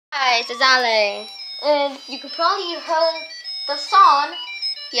Hi, it's Ale. And you can probably heard the song.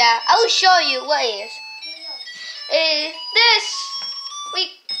 Yeah, I will show you what it is. This.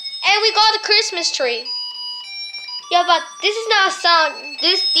 We got the Christmas tree. Yeah, but this is not a sound.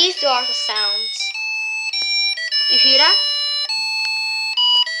 These are the sounds. You hear that?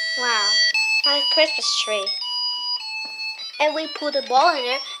 Wow, nice Christmas tree. And we put a ball in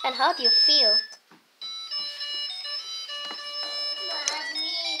there. And how do you feel?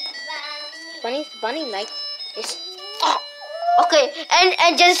 Bunny like this. Oh, okay,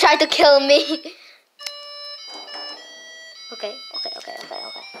 and just try to kill me. Okay.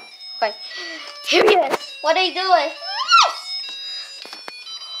 Here he is. What are you doing?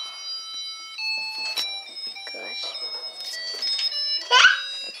 Gosh.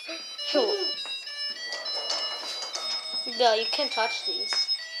 No, you can't touch these.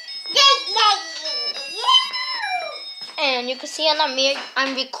 And you can see on me,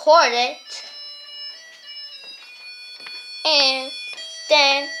 I'm recorded. And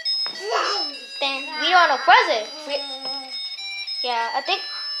then we are on a present.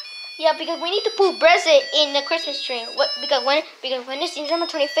 Because we need to put present in the Christmas tree. Because when it's December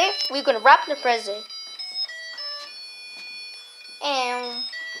 25th, we're gonna wrap the present. And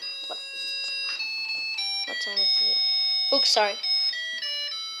what time is it? Oops, sorry.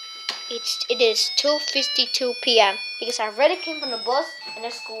 It is 2:52 p.m. because I already came from the bus and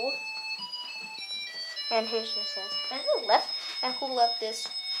the school. And here's the says. And who left? And who left this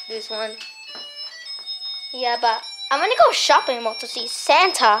one? Yeah, but I'm gonna go shopping mall to see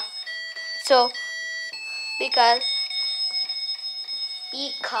Santa. So because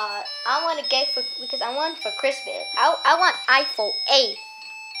I want to get because I want for Christmas. I want iPhone 8.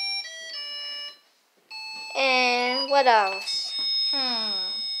 And what else? I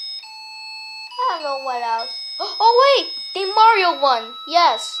don't know what else. Oh wait, the Mario one.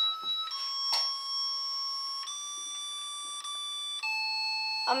 Yes.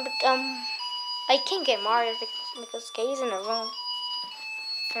 I can't get Mario because he's in the room.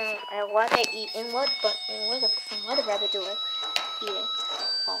 And what they eat and what the rabbit doing? Eating.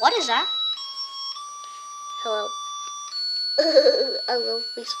 Well, what is that? Hello. I love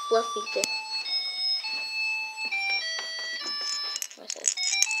this fluffy thing. What's this?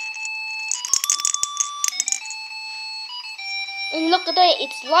 And look at that,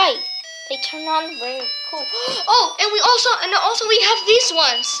 it's light. They turn on very cool. Oh, and also we have these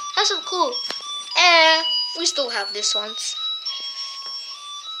ones. That's so cool. And we still have these ones.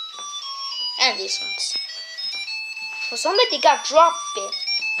 And these ones. For somebody got dropped it.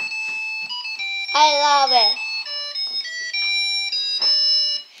 I love it.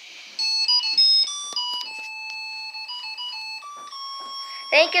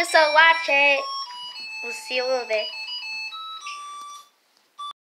 Thank you for watching. We'll see you a little bit.